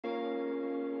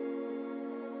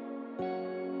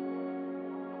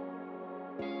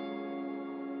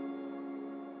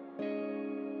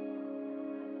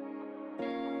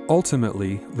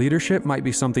Ultimately, leadership might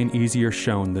be something easier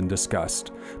shown than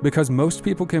discussed, because most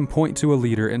people can point to a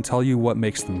leader and tell you what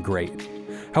makes them great.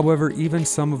 However, even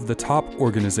some of the top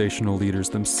organizational leaders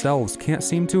themselves can't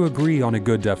seem to agree on a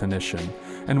good definition,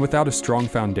 and without a strong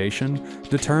foundation,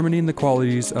 determining the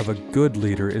qualities of a good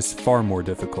leader is far more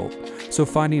difficult, so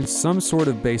finding some sort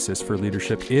of basis for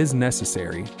leadership is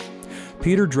necessary.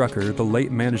 Peter Drucker, the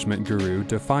late management guru,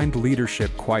 defined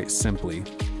leadership quite simply.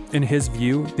 In his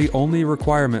view, the only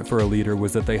requirement for a leader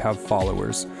was that they have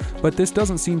followers, but this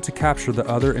doesn't seem to capture the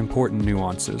other important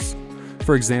nuances.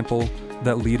 For example,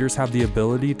 that leaders have the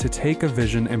ability to take a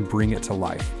vision and bring it to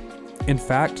life. In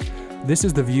fact, this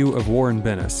is the view of Warren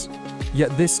Bennis.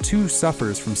 Yet this too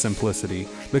suffers from simplicity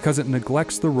because it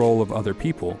neglects the role of other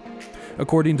people.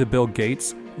 According to Bill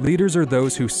Gates, leaders are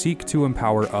those who seek to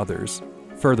empower others.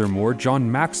 Furthermore,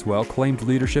 John Maxwell claimed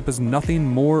leadership is nothing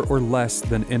more or less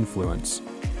than influence.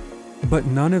 But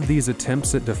none of these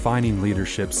attempts at defining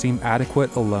leadership seem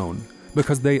adequate alone,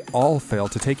 because they all fail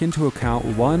to take into account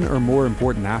one or more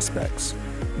important aspects.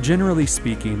 Generally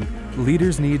speaking,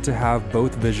 leaders need to have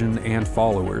both vision and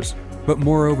followers, but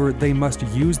moreover, they must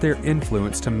use their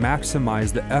influence to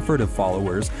maximize the effort of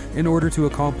followers in order to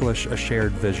accomplish a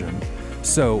shared vision.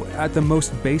 So, at the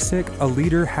most basic, a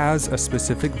leader has a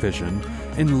specific vision,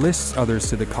 enlists others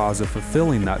to the cause of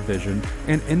fulfilling that vision,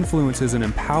 and influences and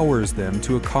empowers them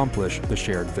to accomplish the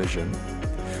shared vision.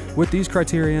 With these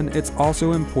criterion, it's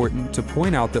also important to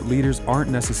point out that leaders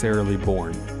aren't necessarily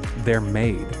born, they're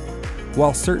made.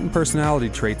 While certain personality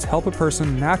traits help a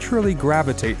person naturally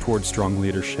gravitate towards strong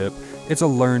leadership, it's a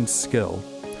learned skill.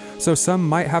 So some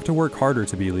might have to work harder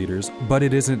to be leaders, but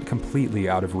it isn't completely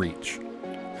out of reach.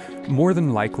 More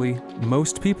than likely,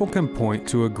 most people can point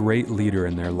to a great leader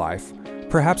in their life,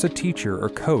 perhaps a teacher or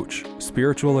coach,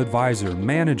 spiritual advisor,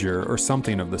 manager, or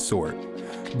something of the sort.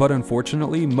 But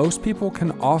unfortunately, most people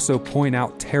can also point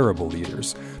out terrible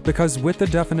leaders, because with the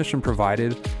definition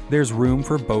provided, there's room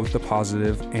for both the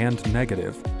positive and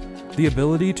negative. The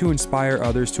ability to inspire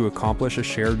others to accomplish a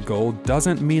shared goal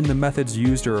doesn't mean the methods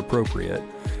used are appropriate.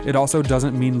 It also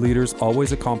doesn't mean leaders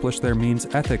always accomplish their means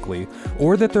ethically,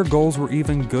 or that their goals were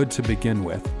even good to begin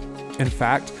with. In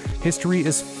fact, history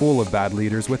is full of bad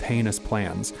leaders with heinous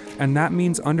plans, and that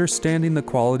means understanding the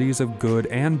qualities of good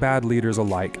and bad leaders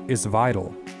alike is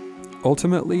vital.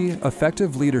 Ultimately,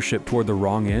 effective leadership toward the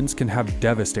wrong ends can have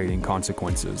devastating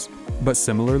consequences. But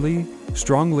similarly,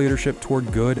 strong leadership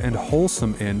toward good and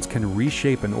wholesome ends can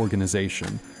reshape an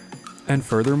organization. And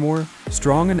furthermore,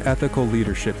 strong and ethical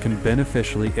leadership can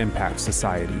beneficially impact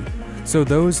society. So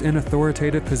those in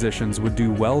authoritative positions would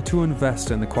do well to invest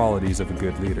in the qualities of a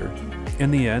good leader. In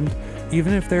the end,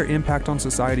 even if their impact on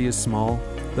society is small,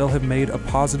 they'll have made a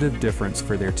positive difference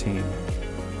for their team.